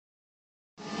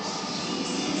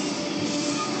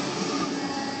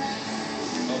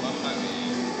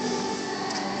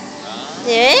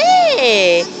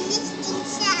Yay!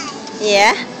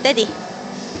 Yeah, Daddy.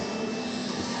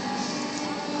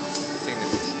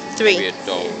 3. Weird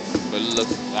doll, but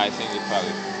looks. I think it's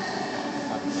probably.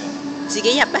 自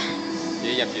己入啊。自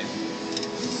己入先。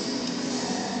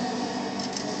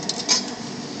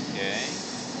Okay.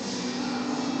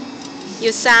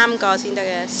 要3個先得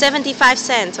嘅，75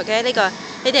 cents。OK， 呢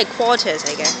啲係 quarters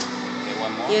嚟嘅。Okay,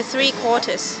 one more. 要3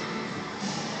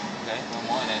 quarters。Okay, one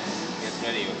more and then get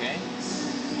ready. Okay.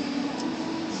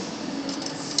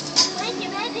 When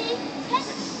you're ready, press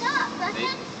the stop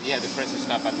button. Yeah, the press the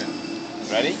stop button.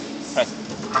 Ready? Press.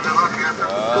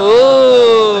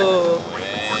 Oh,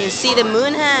 you can see the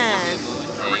moon, huh?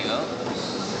 There you go.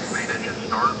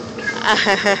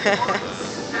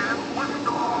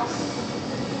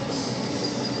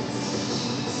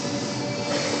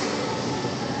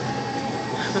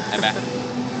 Emma,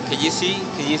 can you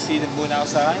see the moon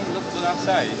outside? Look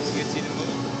outside. You can see the moon.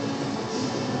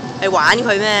 係玩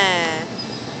佢咩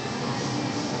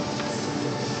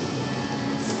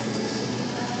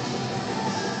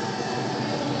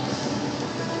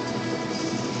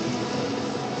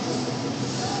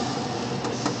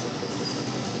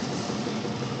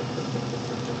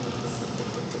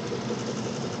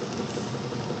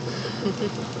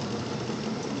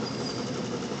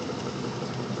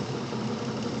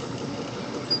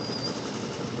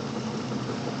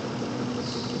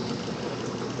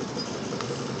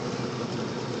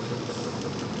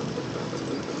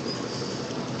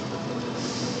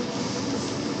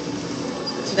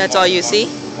？That's all you see?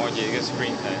 More you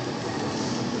screen time.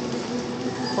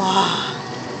 Wow.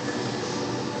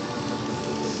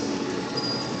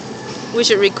 We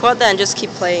should record that and just keep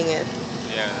playing it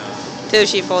Yeah, no. till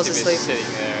she falls She'll be asleep. sitting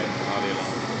there.